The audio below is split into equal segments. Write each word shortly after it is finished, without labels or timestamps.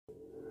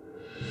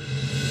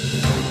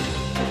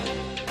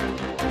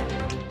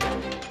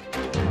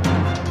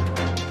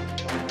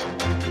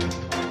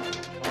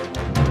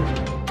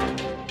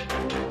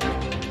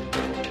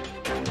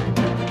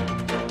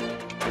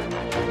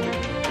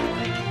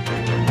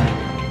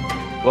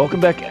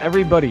Welcome back,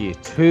 everybody,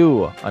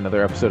 to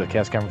another episode of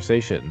Cast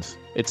Conversations.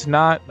 It's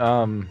not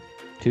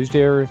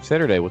Tuesday or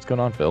Saturday. What's going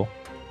on, Phil?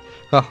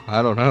 Oh,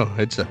 I don't know.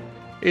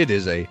 It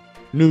is a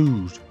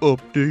news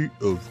update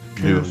of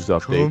News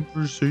Cast update.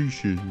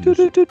 Conversations. I'm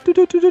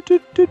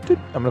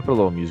gonna put a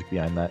little music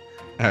behind that.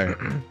 All right.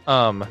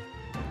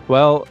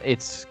 Well,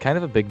 it's kind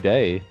of a big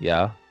day,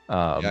 yeah.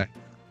 Yeah.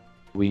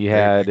 We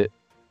had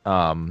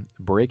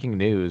breaking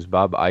news.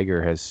 Bob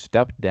Iger has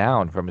stepped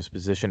down from his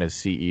position as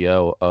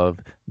CEO of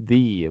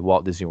the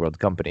Walt Disney World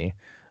Company,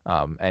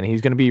 and he's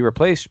going to be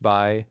replaced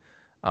by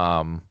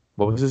what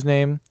was his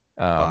name?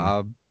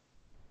 Bob,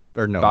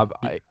 or no, Bob.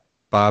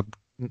 Bob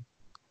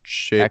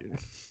Shit.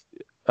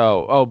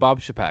 Bob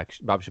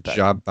Chapek. Bob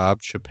Chapek.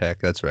 Bob Chapek.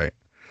 That's right.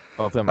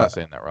 Hopefully, I'm not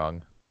saying that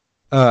wrong.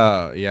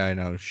 Yeah, I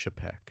know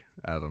Chapek.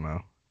 I don't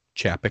know.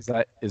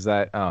 Chapek. Is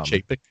that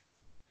Chapek.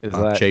 Is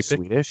that Chapek?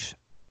 Swedish?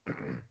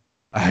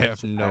 I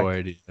have no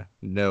idea.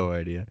 No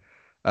idea.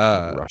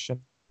 Russian?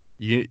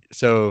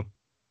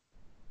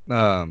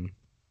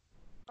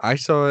 I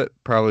saw it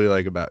probably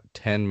like about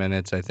 10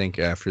 minutes, I think,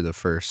 after the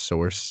first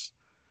source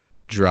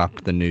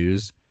dropped the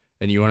news.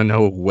 And you want to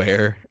know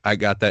where I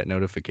got that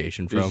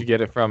notification from? Did you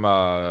get it from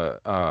the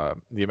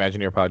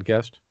Imagineer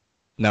podcast?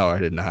 No, I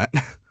did not.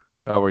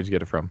 Oh, where'd you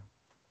get it from?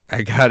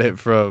 I got it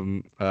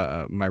from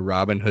my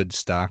Robinhood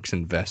stocks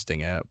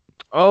investing app.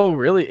 Oh,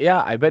 really?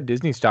 Yeah, I bet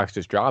Disney stocks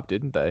just dropped,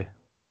 didn't they?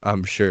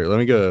 I'm sure. Let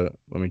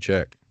me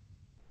check.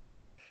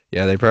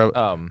 Yeah, they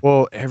probably.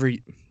 Well,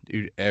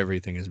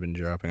 everything has been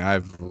dropping.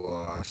 I've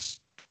lost,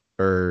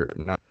 or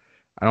not.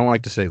 I don't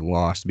like to say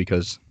lost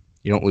because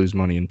you don't lose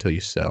money until you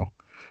sell.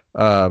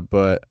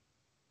 But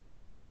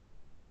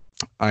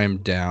I'm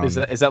down. Is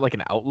that like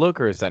an outlook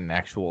or is that an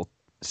actual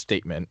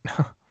statement?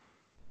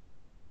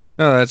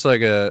 No, that's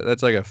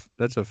a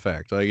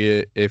fact. Like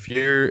if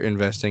you're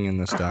investing in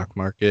the stock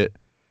market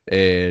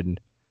and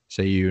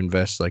say you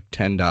invest like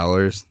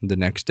 $10, the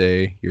next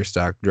day your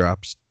stock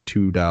drops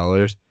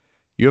 $2,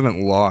 you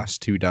haven't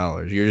lost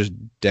 $2. You're just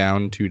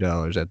down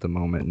 $2 at the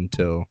moment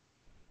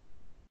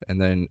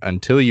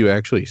until you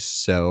actually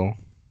sell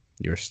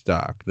your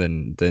stock,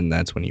 then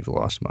that's when you've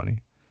lost money.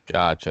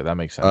 Gotcha, that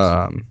makes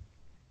sense.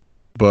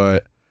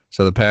 But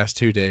so the past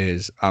 2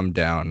 days I'm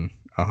down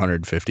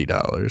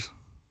 $150.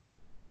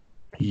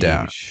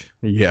 Down.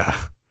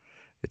 Yeah.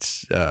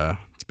 It's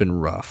been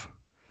rough.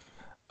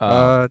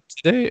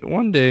 Today,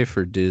 one day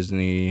for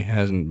Disney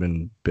hasn't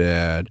been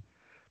bad,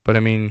 but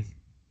I mean,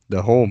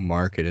 the whole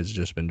market has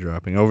just been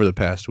dropping over the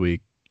past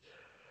week.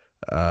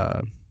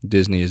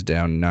 Disney is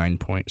down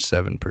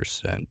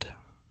 9.7%,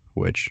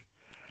 which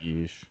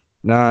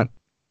not.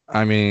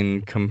 I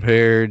mean,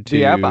 compared to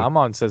the app I'm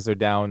on says they're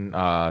down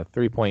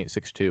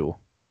 3.62.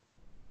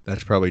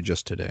 That's probably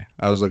just today.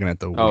 I was looking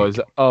at the week.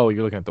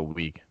 You're looking at the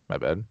week. My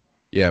bad.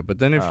 Yeah, but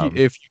then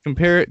if you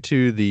compare it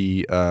to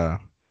the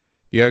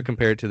you gotta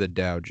compare it to the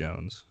Dow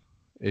Jones.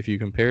 If you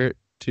compare it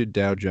to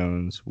Dow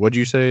Jones, what'd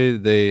you say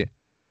they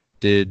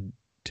did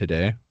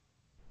today?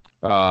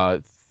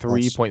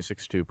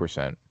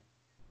 3.62%.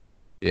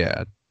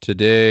 Yeah,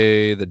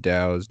 today the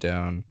Dow is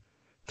down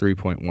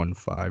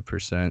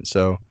 3.15%.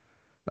 So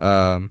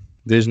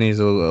Disney's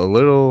a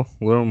little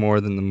more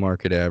than the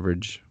market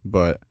average,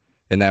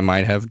 and that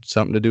might have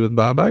something to do with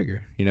Bob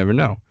Iger. You never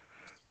know.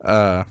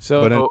 Until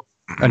the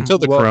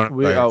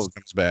coronavirus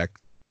comes back,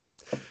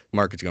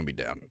 market's gonna be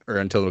down, or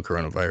until the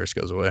coronavirus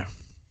goes away.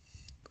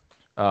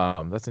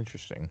 That's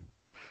interesting.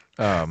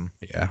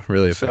 Yeah,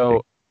 really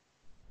affecting.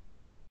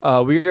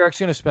 So, we're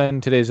actually gonna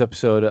spend today's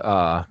episode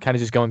kind of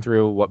just going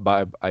through what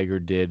Bob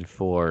Iger did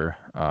for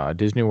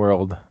Disney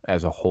World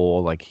as a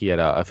whole. Like he had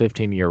a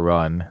 15-year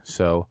run,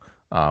 so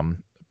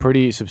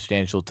pretty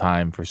substantial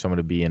time for someone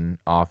to be in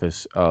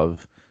office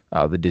of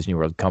the Disney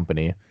World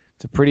company.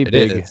 It's a pretty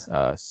big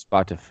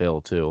spot to fill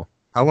too.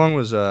 How long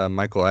was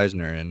Michael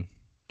Eisner in?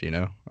 Do you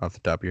know off the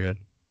top of your head,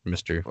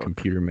 Mr.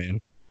 Computer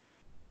Man?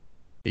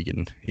 He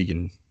can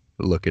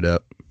look it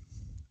up.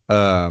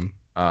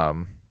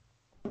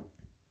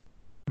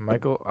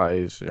 Michael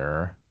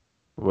Eisner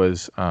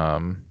was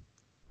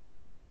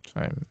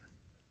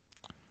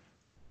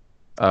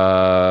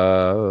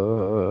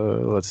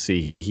let's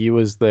see. He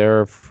was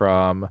there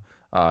from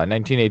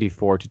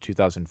 1984 to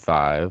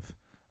 2005.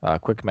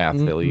 Quick math,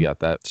 Phil, you got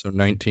that? So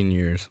 19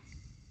 years.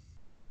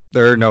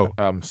 There, no.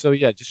 So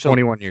yeah, just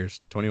 21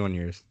 years. 21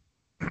 years.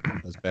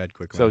 That's bad.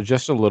 Quick math. So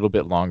just a little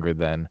bit longer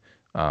than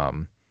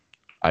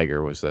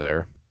Iger was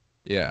there.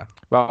 Yeah.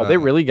 Wow, they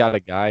really got a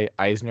guy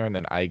Eisner and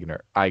then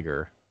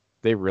Iger.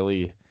 They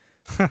really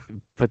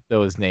put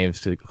those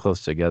names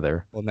close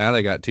together. Well, now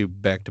they got two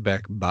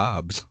back-to-back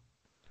Bobs.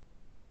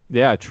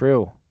 Yeah,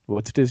 true.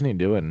 What's Disney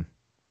doing?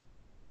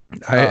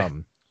 I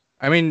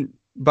mean,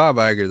 Bob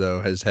Iger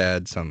though has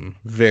had some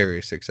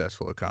very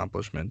successful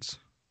accomplishments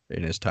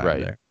in his time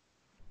there.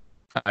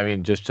 I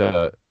mean, just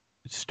to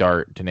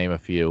start to name a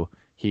few,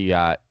 he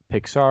got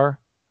Pixar,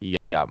 he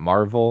got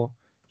Marvel,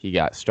 he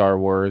got Star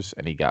Wars,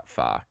 and he got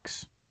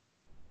Fox.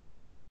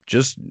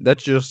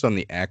 That's just on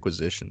the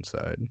acquisition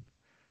side.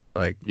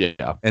 Like,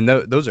 yeah. And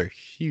those are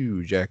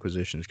huge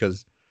acquisitions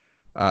because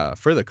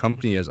for the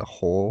company as a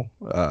whole,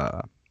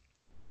 I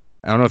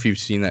don't know if you've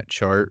seen that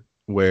chart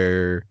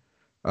where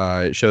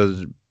it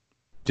shows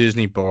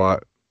Disney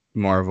bought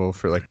Marvel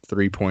for like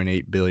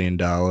 $3.8 billion,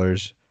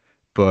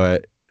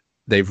 but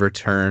they've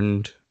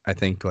returned, I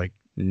think, like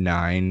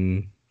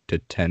 $9 to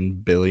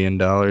 $10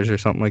 billion or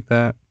something like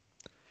that.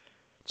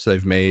 So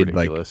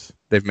Ridiculous.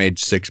 they've made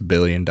 $6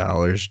 billion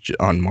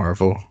on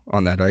Marvel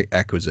on that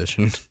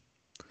acquisition.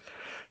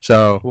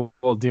 So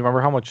Well, do you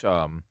remember how much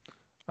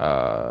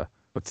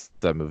what's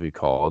that movie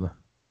called?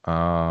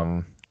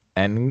 Was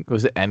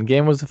it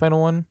Endgame was the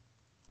final one?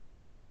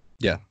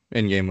 yeah,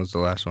 Endgame was the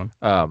last one.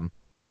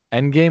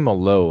 Endgame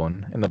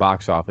alone in the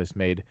box office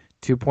made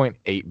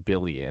 2.8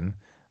 billion.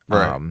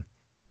 Right.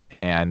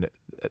 And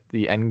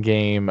the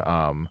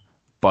Endgame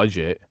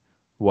budget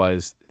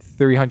was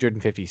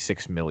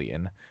 356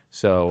 million.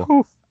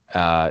 So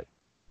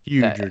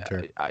Huge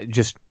return.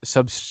 Just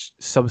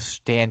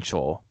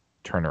substantial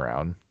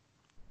turnaround.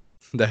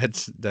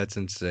 That's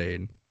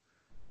insane.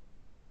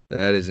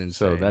 That is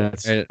insane.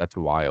 So that's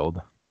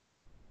wild.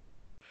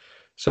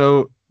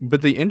 So,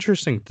 but the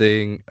interesting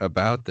thing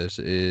about this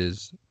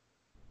is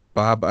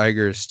Bob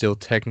Iger is still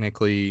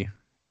technically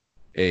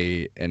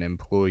an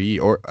employee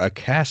or a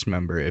cast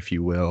member, if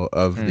you will,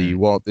 of the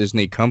Walt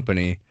Disney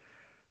Company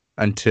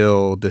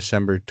until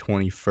December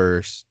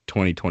 21st,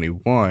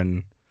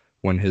 2021,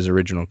 when his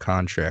original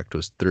contract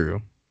was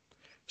through.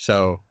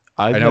 So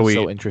I know that's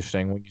so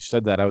interesting. When you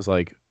said that, I was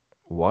like,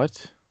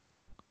 what?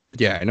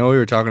 Yeah, I know we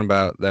were talking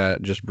about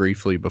that just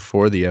briefly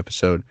before the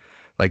episode.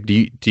 Like,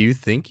 do you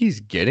think he's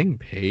getting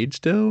paid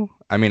still?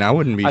 I mean, I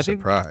wouldn't be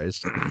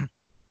surprised.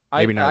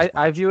 Maybe not.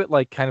 I view it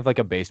like kind of like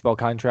a baseball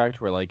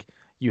contract where like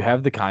you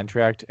have the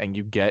contract and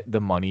you get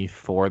the money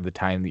for the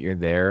time that you're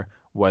there,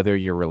 whether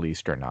you're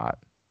released or not.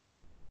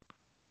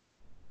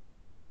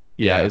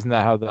 Yeah, isn't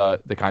that how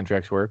the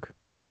contracts work?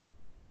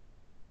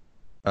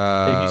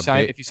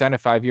 If you sign a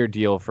 5-year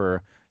deal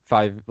for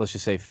let's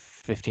just say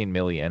 15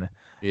 million,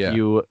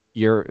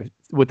 you're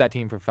with that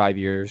team for 5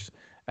 years,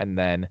 and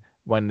then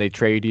when they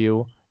trade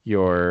you,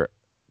 your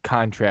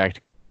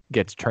contract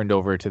gets turned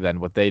over to then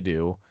what they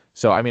do.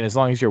 So I mean, as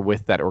long as you're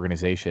with that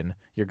organization,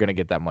 you're gonna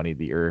get that money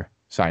that you're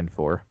signed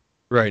for.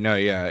 Right. No.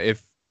 Yeah.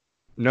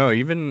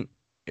 Even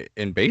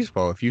in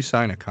baseball, if you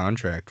sign a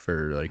contract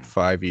for like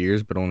 5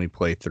 years but only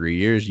play 3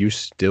 years, you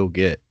still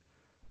get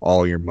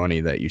all your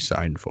money that you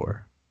signed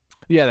for.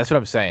 Yeah, that's what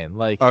I'm saying.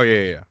 Like, oh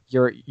yeah.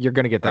 You're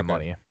gonna get that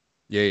money.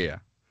 Yeah.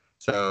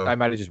 So I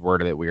might have just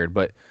worded it weird,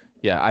 but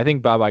yeah, I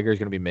think Bob Iger is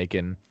gonna be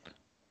making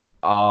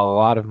a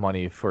lot of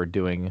money for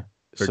doing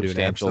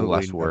substantially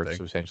less work.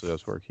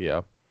 Yeah,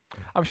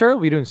 I'm sure he'll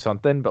be doing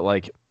something, but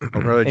like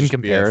in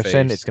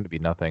comparison, it's gonna be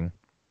nothing.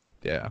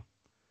 Yeah,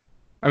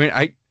 I mean,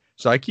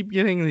 I keep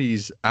getting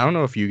these. I don't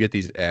know if you get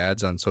these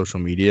ads on social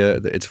media.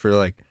 It's for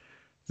like,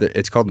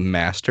 it's called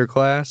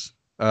Masterclass,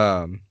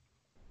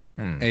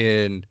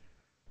 and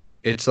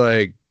it's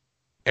like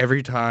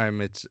every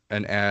time it's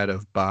an ad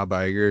of Bob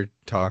Iger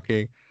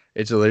talking,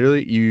 it's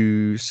literally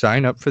you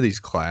sign up for these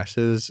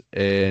classes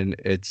and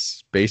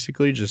it's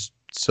basically just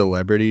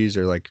celebrities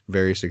or like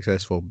very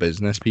successful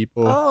business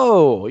people.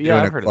 Oh,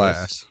 yeah, I've heard of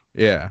this.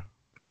 Yeah.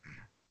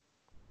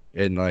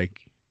 And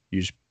like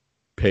you just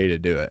pay to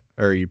do it,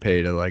 or you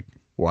pay to like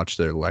watch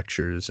their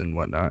lectures and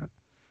whatnot.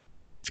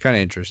 It's kind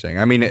of interesting.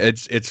 I mean,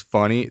 it's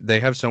funny.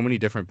 They have so many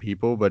different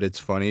people, but it's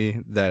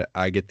funny that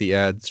I get the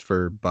ads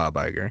for Bob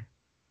Iger.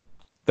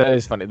 That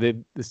is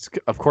funny.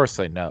 Of course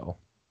they know.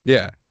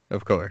 Yeah,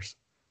 of course.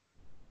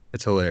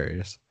 It's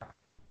hilarious.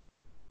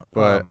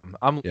 But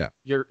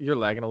you're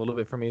lagging a little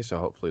bit for me, so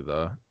hopefully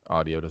the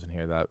audio doesn't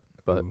hear that.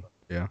 But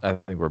yeah, I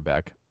think we're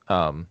back.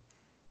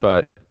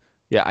 But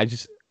yeah,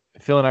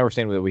 Phil and I were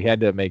saying that we had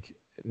to make,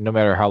 no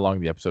matter how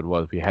long the episode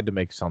was, we had to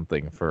make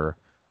something for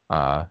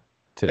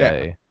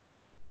today.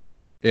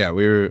 Yeah,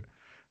 we were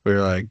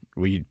like,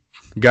 we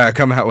gotta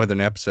come out with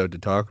an episode to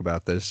talk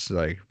about this,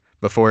 like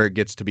before it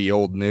gets to be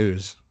old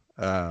news.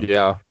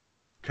 Yeah,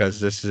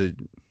 because this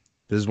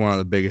is one of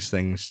the biggest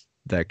things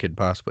that could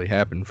possibly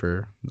happen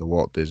for the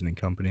Walt Disney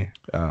Company.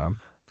 And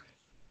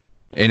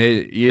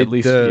at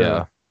least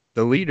the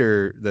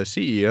leader, the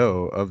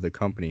CEO of the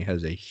company,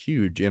 has a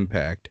huge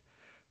impact.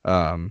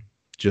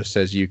 Just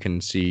as you can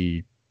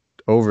see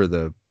over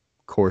the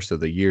course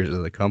of the years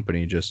of the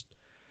company, just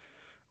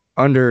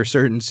under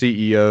certain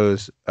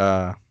CEOs,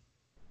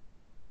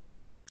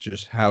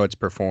 just how it's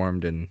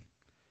performed and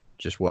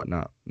just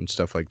whatnot and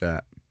stuff like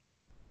that.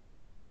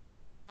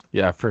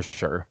 Yeah, for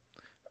sure.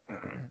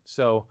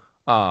 So,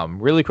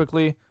 really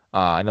quickly,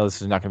 I know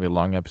this is not going to be a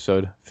long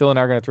episode. Phil and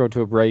I are going to throw it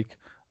to a break.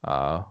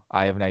 I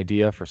have an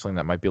idea for something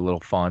that might be a little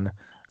fun,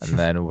 and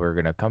then we're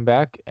going to come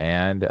back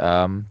and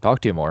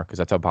talk to you more, because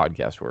that's how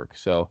podcasts work.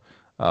 So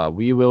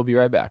we will be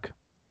right back.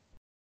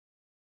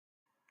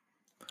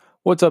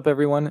 What's up,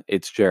 everyone?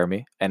 It's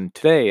Jeremy, and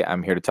today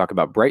I'm here to talk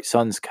about Bright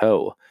Suns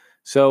Co.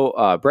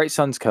 So Bright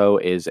Suns Co.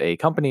 is a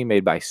company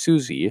made by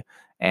Susie,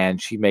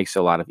 and she makes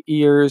a lot of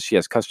ears. She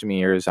has custom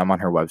ears. I'm on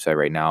her website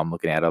right now. I'm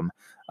looking at them.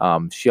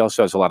 She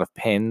also has a lot of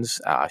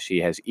pins. She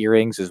has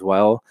earrings as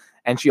well.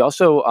 And she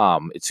also,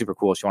 it's super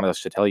cool. She wanted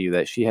us to tell you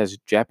that she has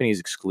Japanese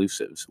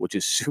exclusives, which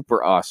is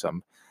super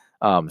awesome.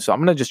 So I'm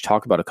going to just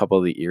talk about a couple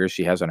of the ears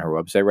she has on her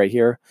website right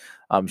here.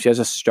 She has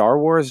a Star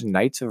Wars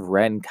Knights of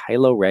Ren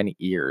Kylo Ren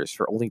ears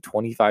for only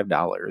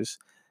 $25.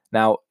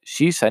 Now,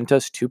 she sent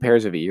us 2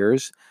 pairs of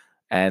ears,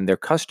 and they're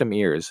custom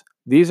ears.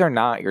 These are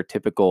not your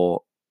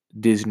typical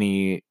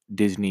Disney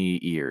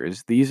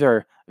ears. These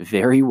are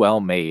very well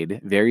made,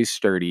 very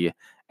sturdy,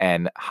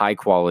 and high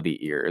quality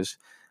ears.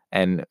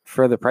 And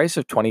for the price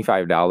of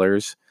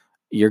 $25,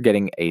 you're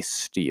getting a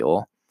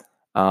steal.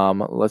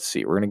 Let's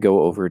see. We're going to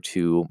go over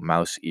to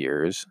Mouse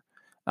Ears.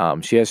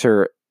 She has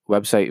her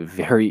website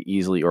very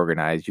easily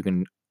organized. You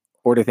can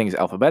order things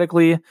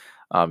alphabetically.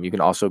 You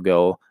can also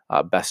go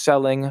best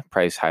selling,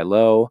 price high,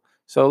 low.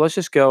 So let's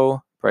just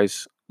go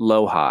price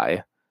low,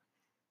 high.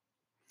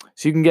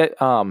 So you can get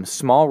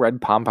small red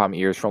pom-pom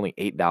ears for only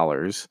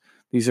 $8.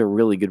 These are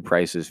really good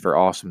prices for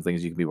awesome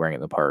things you can be wearing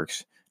in the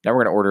parks. Now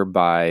we're going to order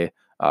by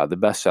the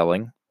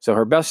best-selling. So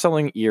her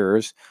best-selling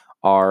ears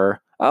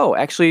are,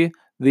 actually,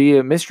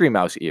 the Mystery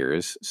Mouse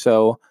ears.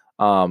 So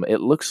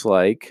it looks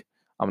like,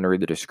 I'm going to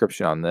read the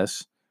description on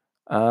this.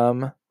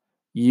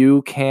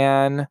 You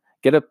can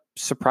get a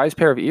surprise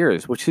pair of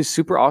ears, which is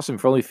super awesome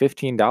for only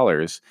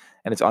 $15.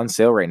 And it's on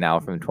sale right now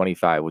from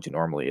 $25, which it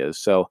normally is.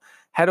 So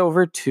head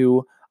over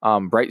to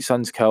Bright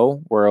Suns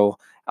Co., where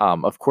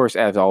of course,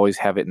 as always,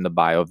 have it in the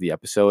bio of the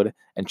episode,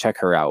 and check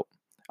her out.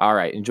 All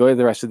right, enjoy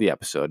the rest of the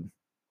episode.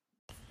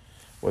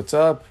 What's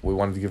up? We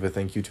wanted to give a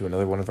thank you to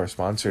another one of our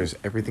sponsors,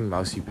 Everything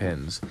Mousy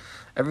Pins.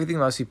 Everything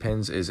Mousy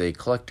Pins is a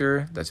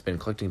collector that's been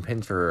collecting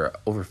pins for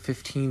over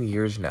 15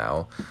 years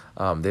now.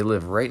 They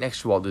live right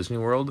next to Walt Disney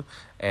World,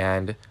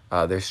 and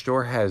their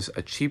store has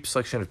a cheap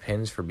selection of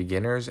pins for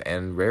beginners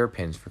and rare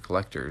pins for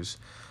collectors.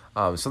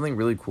 Something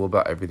really cool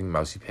about Everything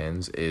Mousy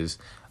Pins is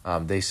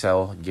they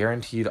sell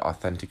guaranteed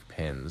authentic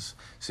pins,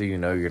 so you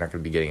know you're not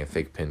going to be getting a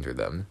fake pin through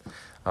them.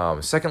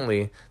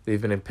 Secondly,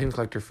 they've been a pin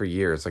collector for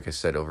years, like I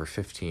said, over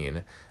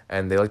 15,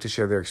 and they like to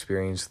share their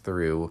experience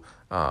through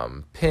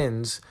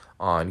pins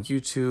on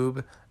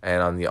YouTube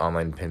and on the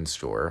online pin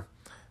store.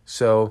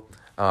 So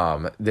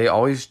they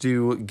always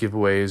do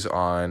giveaways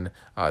on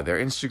their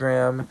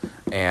Instagram,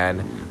 and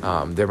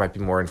there might be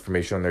more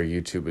information on their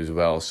YouTube as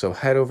well. So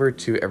head over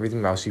to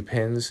Everything Mousy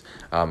Pins.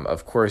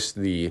 Of course,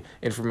 the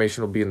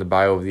information will be in the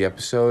bio of the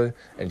episode,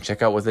 and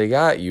check out what they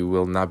got. You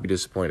will not be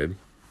disappointed.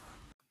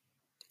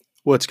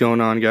 What's going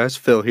on, guys?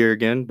 Phil here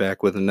again,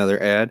 back with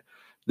another ad.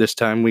 This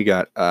time we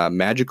got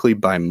Magically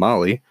by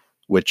Molly,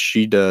 which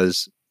she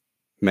does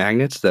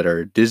magnets that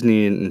are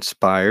Disney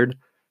inspired.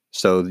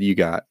 So you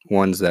got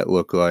ones that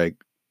look like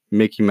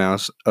Mickey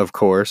Mouse, of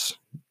course.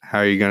 How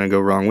are you going to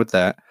go wrong with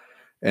that?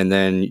 And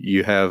then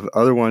you have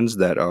other ones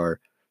that are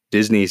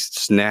Disney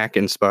snack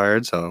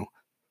inspired. So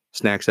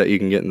snacks that you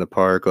can get in the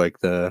park, like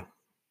the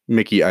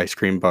Mickey ice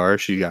cream bar.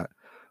 She got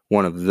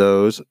one of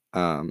those.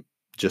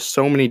 Just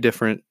so many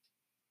different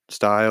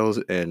styles,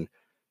 and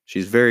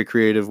she's very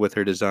creative with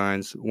her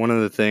designs. One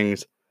of the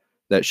things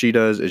that she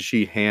does is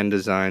she hand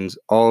designs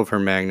all of her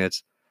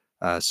magnets.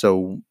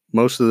 So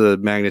most of the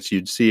magnets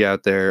you'd see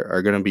out there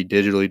are going to be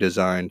digitally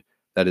designed.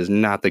 That is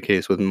not the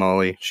case with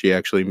Molly. She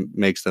actually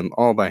makes them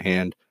all by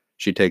hand.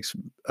 She takes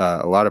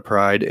a lot of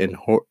pride in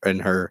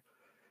her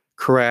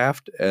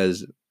craft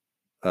as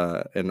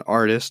an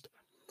artist.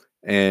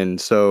 And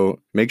so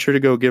make sure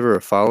to go give her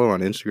a follow on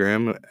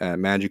Instagram at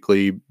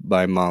Magically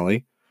by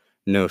Molly.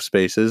 No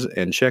spaces,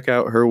 and check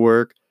out her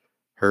work.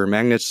 Her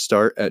magnets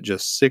start at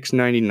just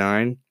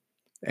 $6.99,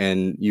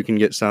 and you can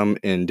get some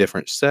in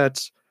different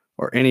sets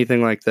or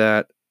anything like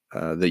that.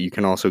 That you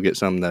can also get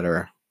some that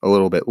are a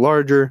little bit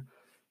larger.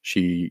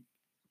 She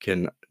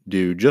can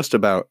do just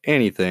about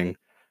anything.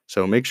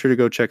 So make sure to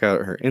go check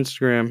out her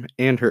Instagram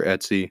and her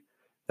Etsy.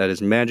 That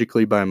is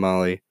Magically by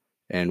Molly,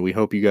 and we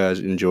hope you guys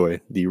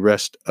enjoy the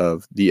rest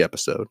of the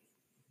episode.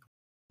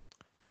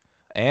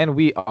 And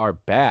we are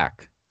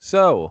back.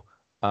 So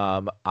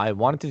I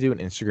wanted to do an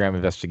Instagram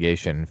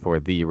investigation for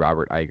the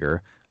Robert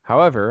Iger.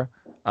 However,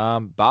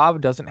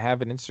 Bob doesn't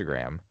have an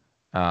Instagram.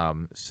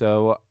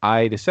 So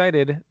I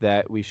decided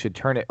that we should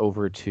turn it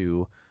over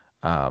to,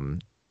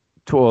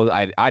 well,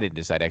 I didn't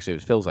decide, actually, it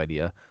was Phil's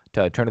idea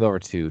to turn it over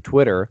to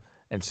Twitter.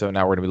 And so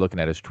now we're going to be looking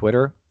at his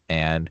Twitter.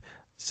 And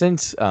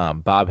since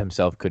Bob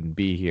himself couldn't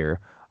be here,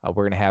 we're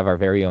going to have our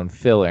very own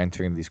Phil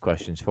answering these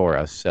questions for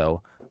us.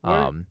 So,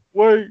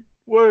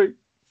 wait.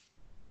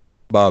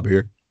 Bob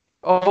here.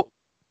 Oh,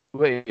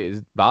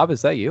 wait, Bob,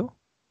 is that you?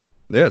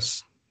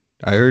 Yes,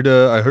 I heard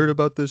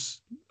about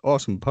this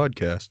awesome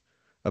podcast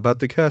about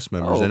the cast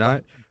members, and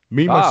Bob,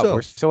 myself,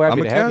 we're so happy I'm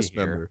a to have cast you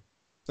here. member.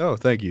 Oh,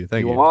 thank you.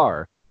 You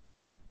are.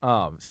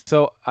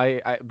 So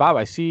Bob,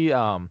 I see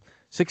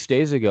 6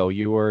 days ago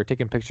you were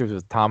taking pictures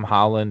with Tom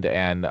Holland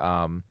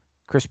and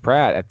Chris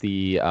Pratt at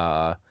the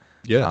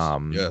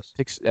yes.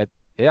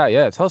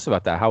 Yeah. Tell us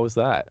about that. How was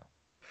that?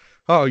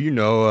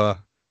 Oh,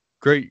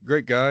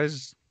 great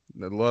guys.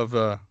 I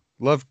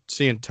love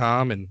seeing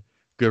Tom and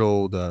good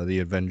old the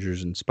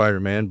Avengers and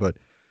Spider-Man, but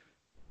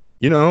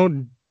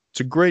it's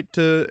a great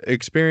to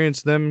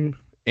experience them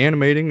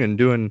animating and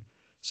doing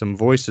some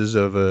voices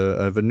of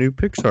a new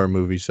Pixar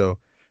movie. So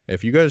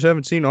if you guys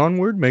haven't seen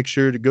Onward, make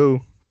sure to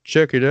go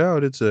check it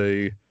out. It's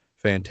a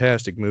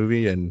fantastic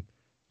movie, and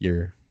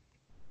you're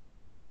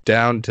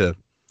down to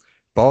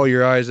bawl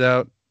your eyes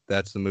out.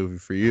 That's the movie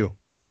for you.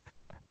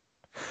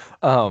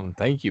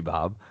 Thank you,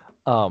 Bob.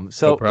 No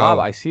So Bob,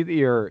 problem. I see that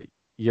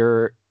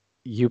you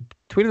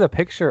tweeted a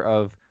picture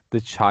of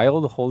the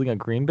child holding a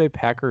Green Bay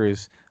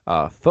Packers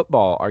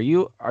football. Are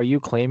you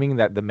claiming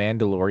that the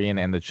Mandalorian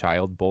and the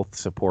child both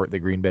support the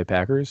Green Bay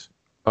Packers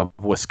of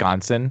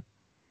Wisconsin?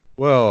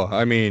 Well,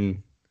 I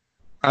mean,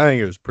 I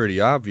think it was pretty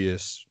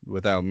obvious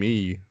without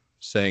me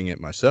saying it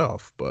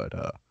myself, but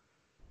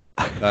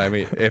I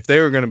mean, if they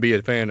were going to be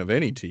a fan of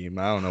any team,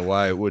 I don't know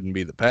why it wouldn't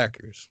be the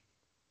Packers.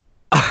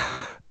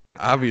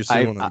 Obviously,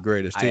 I one of the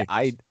greatest I teams.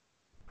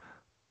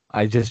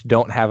 I just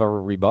don't have a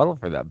rebuttal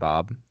for that,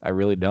 Bob. I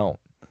really don't.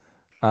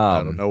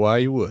 I don't know why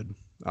you would.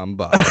 I'm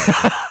Bob.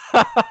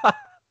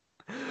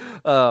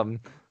 um,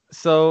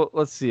 so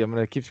let's see. I'm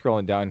gonna keep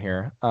scrolling down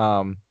here.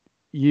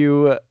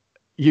 You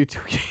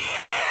tweet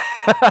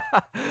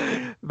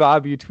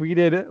Bob. You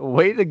tweeted,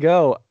 "Way to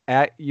go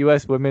at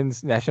U.S.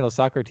 Women's National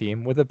Soccer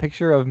Team" with a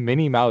picture of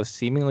Minnie Mouse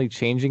seemingly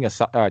chasing a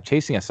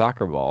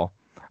soccer ball.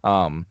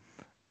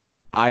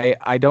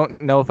 I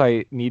don't know if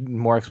I need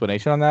more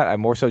explanation on that. I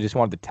more so just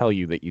wanted to tell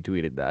you that you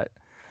tweeted that.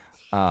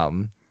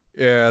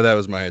 Yeah, that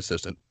was my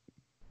assistant.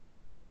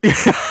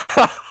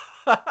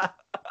 I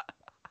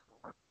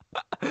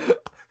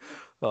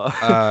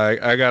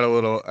got a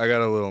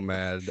little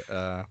mad.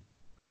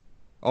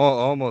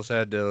 Almost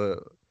had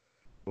to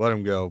let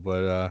him go,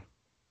 but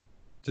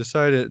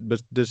decided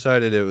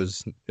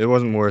it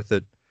wasn't worth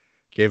it.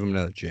 Gave him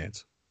another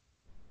chance.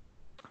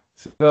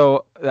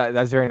 So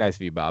that's very nice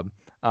of you, Bob.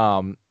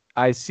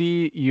 I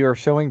see you're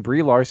showing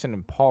Brie Larson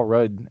and Paul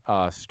Rudd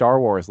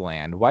Star Wars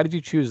Land. Why did you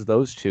choose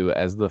those two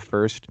as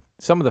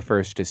some of the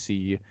first to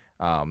see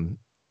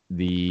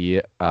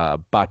the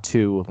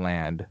Batuu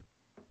land?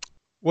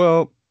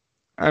 Well,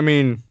 I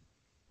mean,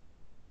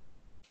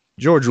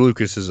 George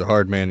Lucas is a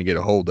hard man to get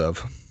a hold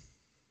of.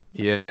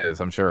 He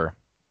is, I'm sure.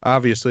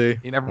 Obviously,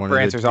 He never wanted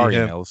it answers to be our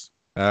him. emails.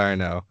 I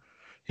know.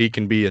 He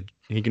can be a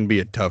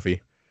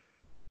toughie.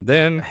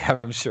 Then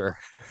I'm sure.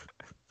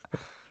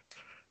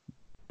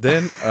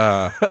 then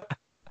I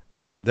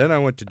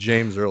went to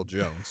James Earl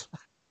Jones.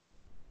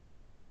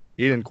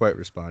 He didn't quite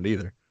respond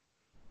either.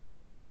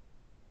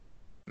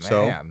 Man.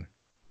 So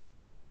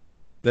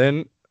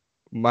then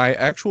my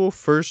actual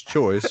first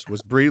choice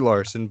was Brie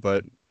Larson,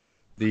 but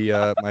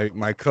the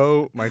my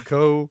co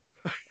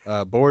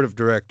board of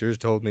directors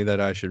told me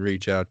that I should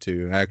reach out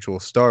to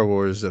actual Star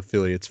Wars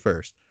affiliates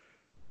first.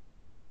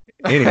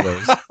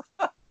 Anyways.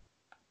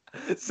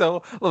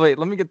 So wait,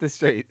 let me get this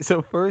straight.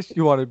 So first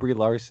you wanted Brie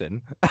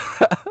Larson,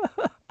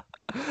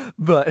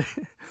 but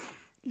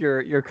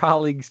your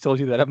colleagues told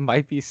you that it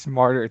might be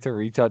smarter to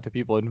reach out to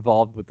people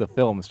involved with the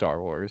film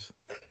Star Wars.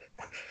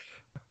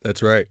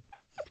 That's right.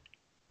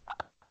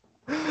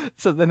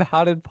 So then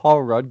how did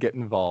Paul Rudd get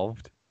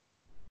involved?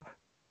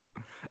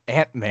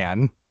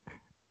 Ant-Man.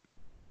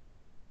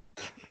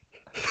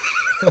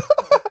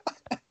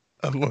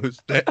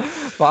 Almost dead.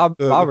 Bob,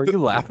 are you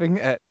laughing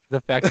at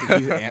the fact that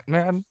he's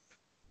Ant-Man?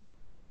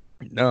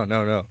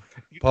 No.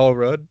 Paul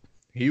Rudd,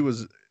 he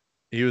was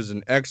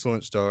an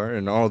excellent star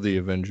in all the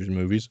Avengers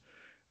movies.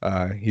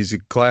 He's a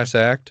class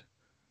act,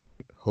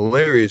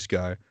 hilarious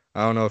guy.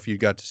 I don't know if you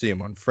got to see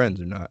him on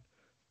Friends or not,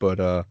 but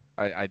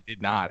I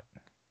did not.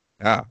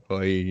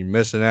 Well, you're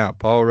missing out.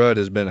 Paul Rudd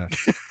has been an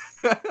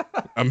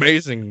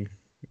amazing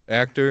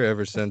actor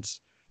ever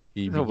since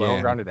he He's began. a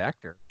well-rounded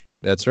actor.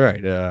 That's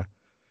right.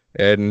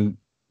 And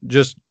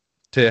just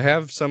to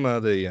have some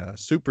of the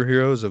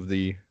superheroes of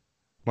the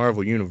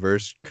Marvel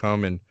Universe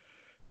come and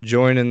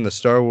join in the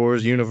Star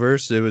Wars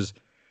universe, it was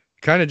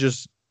kind of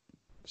just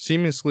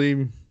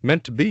seamlessly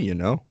meant to be, you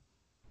know?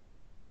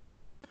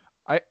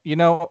 I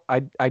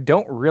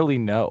don't really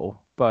know,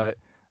 but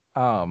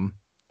I'm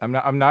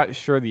not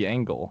sure the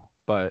angle,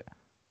 but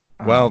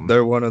well,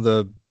 they're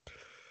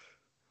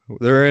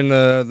in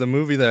the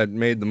movie that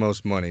made the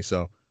most money,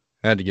 so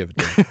I had to give it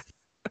to them.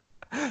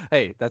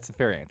 Hey, that's a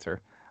fair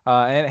answer.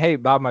 And hey,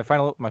 Bob, my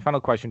final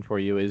question for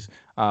you is,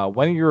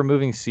 when are you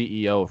removing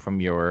CEO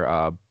from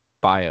your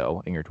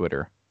bio in your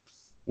Twitter?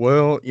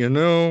 Well,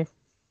 you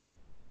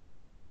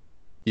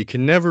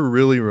can never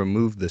really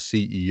remove the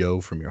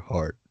CEO from your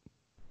heart.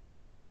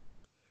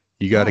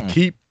 You got to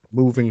keep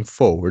moving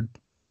forward.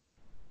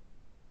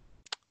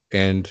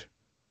 And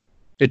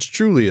it's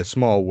truly a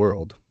small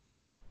world.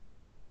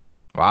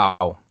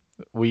 Wow.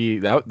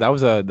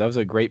 That was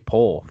a great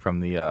poll from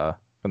the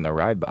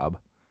ride, Bob.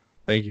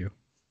 Thank you.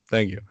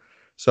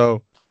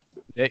 So,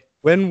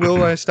 when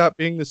will I stop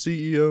being the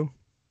CEO?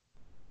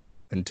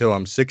 Until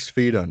I'm 6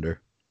 feet under.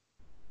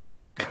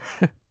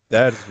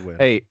 That is when.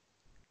 Hey,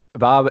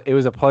 Bob, it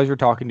was a pleasure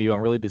talking to you.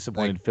 I'm really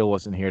disappointed Phil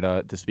wasn't here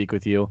to speak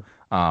with you.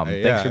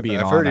 Thanks for being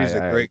on. I've heard he's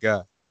a great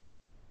guy.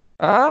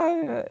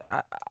 I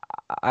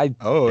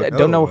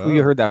don't know if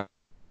you heard that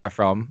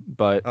from,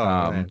 but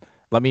Oh man.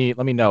 let me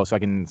know so I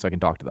can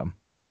talk to them.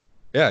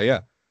 Yeah.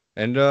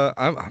 And All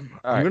I'm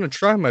right. gonna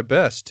try my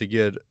best to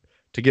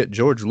get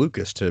George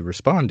Lucas to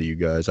respond to you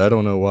guys. I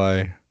don't know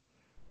why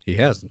he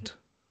hasn't.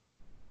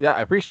 Yeah,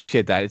 I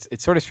appreciate that.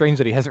 It's sort of strange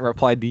that he hasn't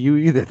replied to you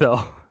either,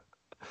 though.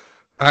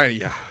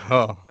 Yeah.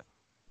 Oh,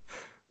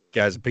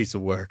 guy's a piece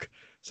of work.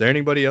 Is there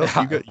anybody else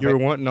you were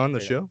wanting on the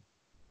show?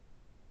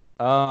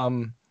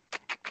 Um,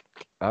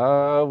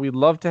 we'd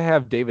love to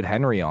have David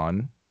Henry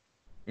on.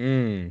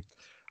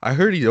 I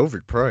heard he's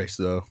overpriced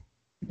though.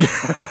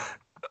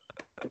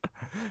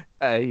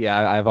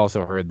 Yeah, I've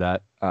also heard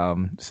that.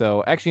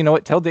 So actually, you know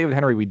what? Tell David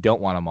Henry we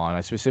don't want him on. I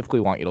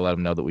specifically want you to let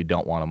him know that we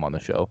don't want him on the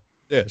show.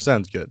 Yeah,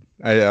 sounds good.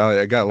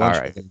 I got lunch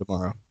All right. with him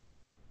tomorrow.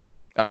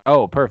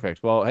 Oh,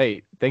 perfect. Well,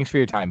 hey, thanks for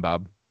your time,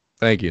 Bob.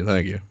 Thank you.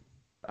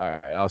 All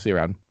right, I'll see you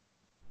around.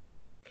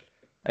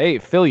 Hey,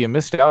 Phil, you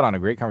missed out on a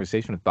great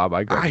conversation with Bob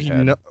Iger. I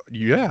know.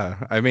 Yeah,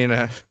 I mean,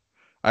 I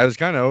was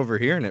kind of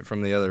overhearing it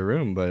from the other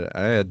room, but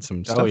I had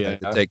some stuff I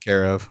had to take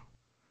care of.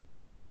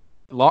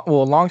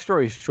 Long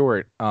story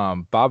short,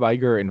 Bob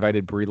Iger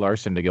invited Brie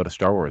Larson to go to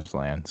Star Wars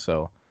Land.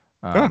 So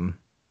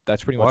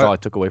that's pretty much all I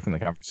took away from the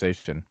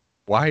conversation.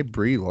 Why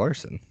Brie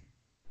Larson?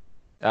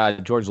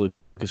 George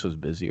Lucas was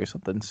busy or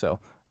something. So,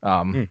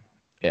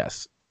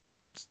 yes.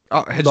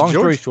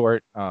 Story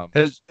short,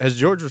 has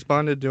George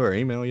responded to our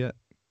email yet?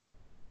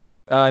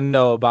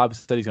 No, Bob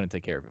said he's going to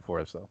take care of it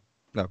for us, though.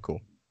 Oh, cool.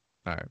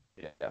 All right.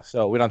 Yeah,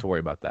 so we don't have to worry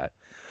about that.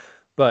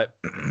 But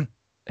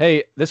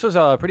hey, this was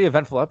a pretty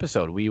eventful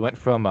episode. We went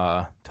from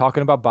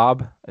talking about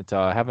Bob to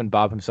having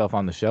Bob himself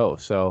on the show.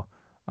 So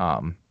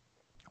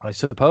I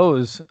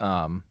suppose,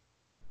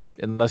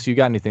 unless you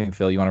got anything,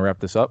 Phil, you want to wrap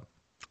this up?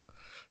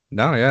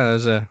 No, yeah,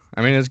 it's a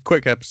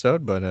quick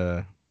episode,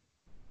 but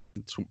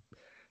it's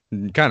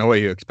kind of what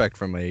you expect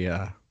from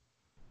a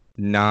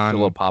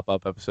little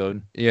pop-up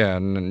episode. Yeah,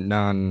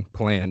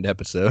 non-planned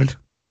episode.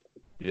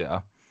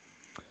 Yeah.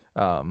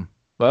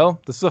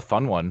 Well, this is a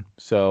fun one,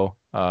 so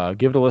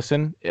give it a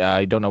listen.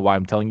 I don't know why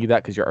I'm telling you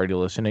that because you're already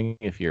listening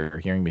if you're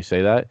hearing me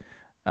say that.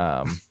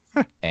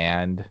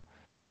 And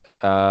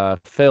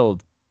Phil,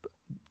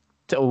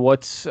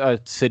 what's a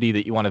city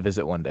that you want to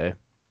visit one day?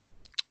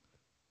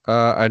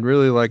 I'd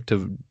really like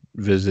to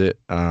visit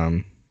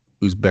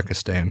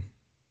Uzbekistan.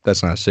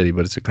 That's not a city,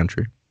 but it's a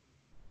country.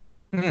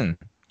 And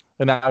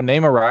now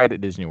name a ride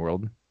at Disney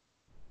World.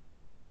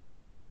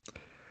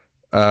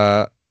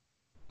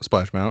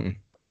 Splash Mountain.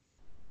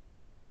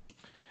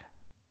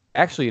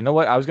 Actually, you know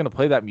what? I was going to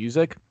play that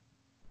music,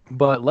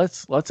 but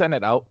let's end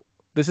it out.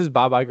 This is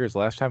Bob Iger's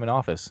last time in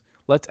office.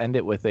 Let's end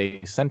it with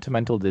a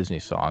sentimental Disney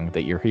song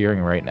that you're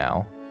hearing right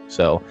now.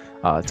 So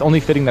it's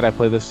only fitting that I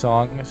play this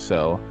song.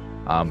 So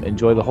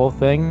enjoy the whole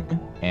thing,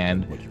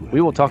 and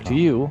we will talk to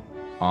you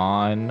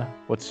on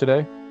what's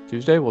today?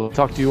 Tuesday. We'll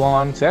talk to you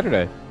on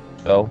Saturday.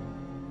 So,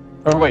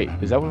 or wait,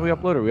 is that when we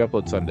upload, or we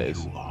upload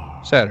Sundays?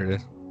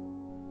 Saturdays.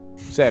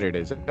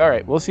 All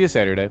right, we'll see you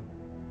Saturday.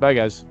 Bye,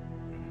 guys.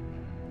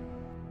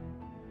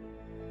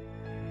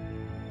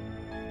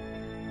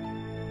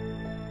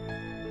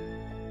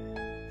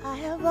 I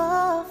have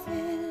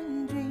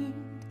often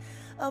dreamed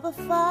of a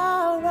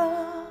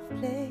far-off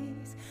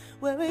place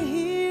where a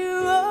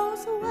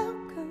hero's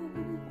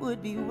welcome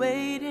would be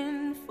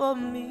waiting for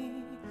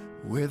me,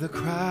 where the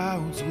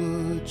crowds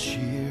would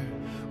cheer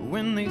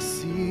when they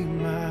see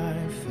my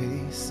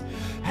face,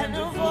 and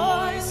a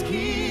voice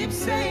keeps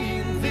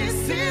saying,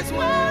 this is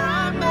where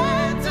I'm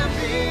meant to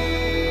be.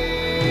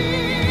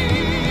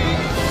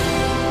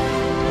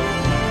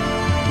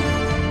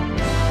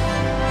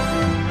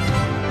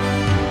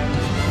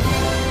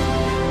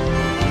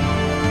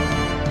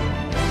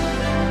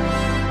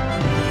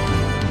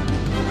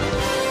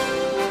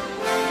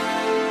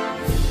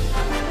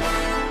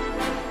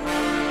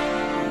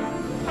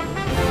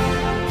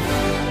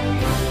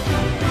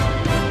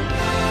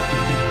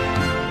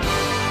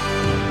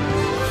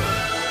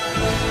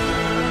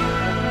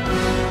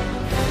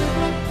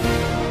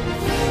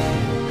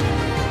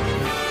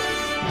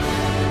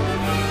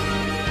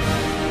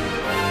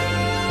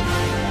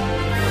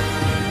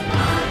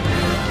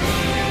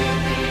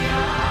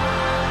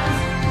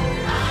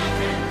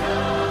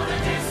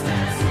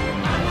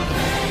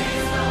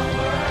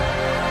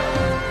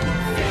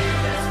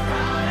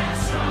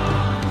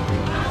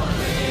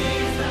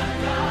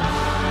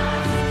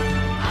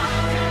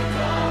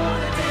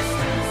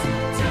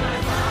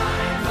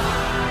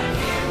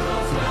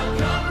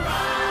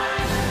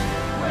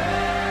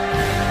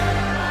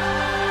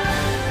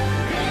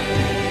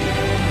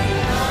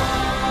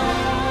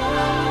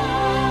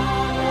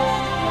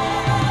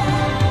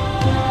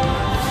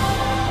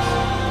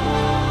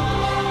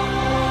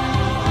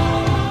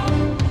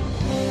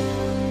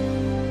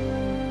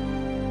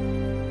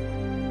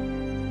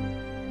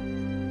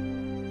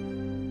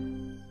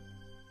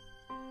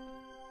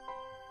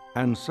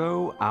 And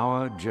so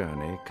our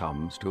journey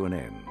comes to an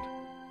end,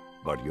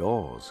 but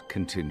yours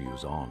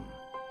continues on.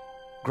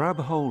 Grab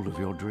hold of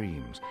your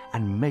dreams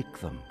and make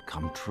them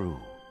come true,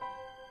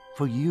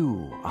 for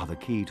you are the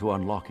key to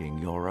unlocking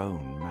your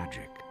own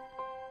magic.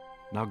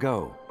 Now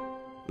go,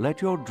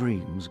 let your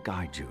dreams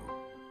guide you.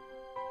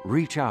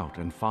 Reach out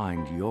and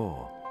find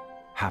your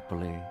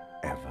happily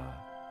ever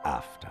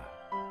after.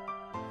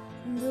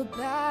 The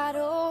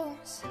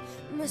battles,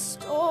 the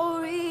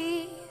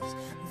stories,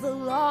 the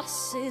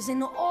losses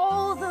and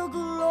all the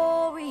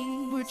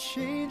glory. We're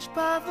changed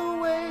by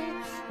the way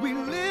we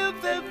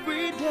live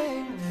every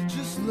day.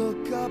 Just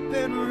look up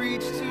and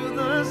reach to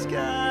the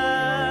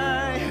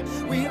sky.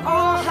 We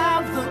all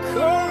have the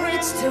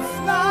courage to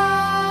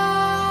fly.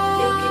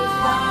 You can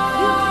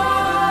fly.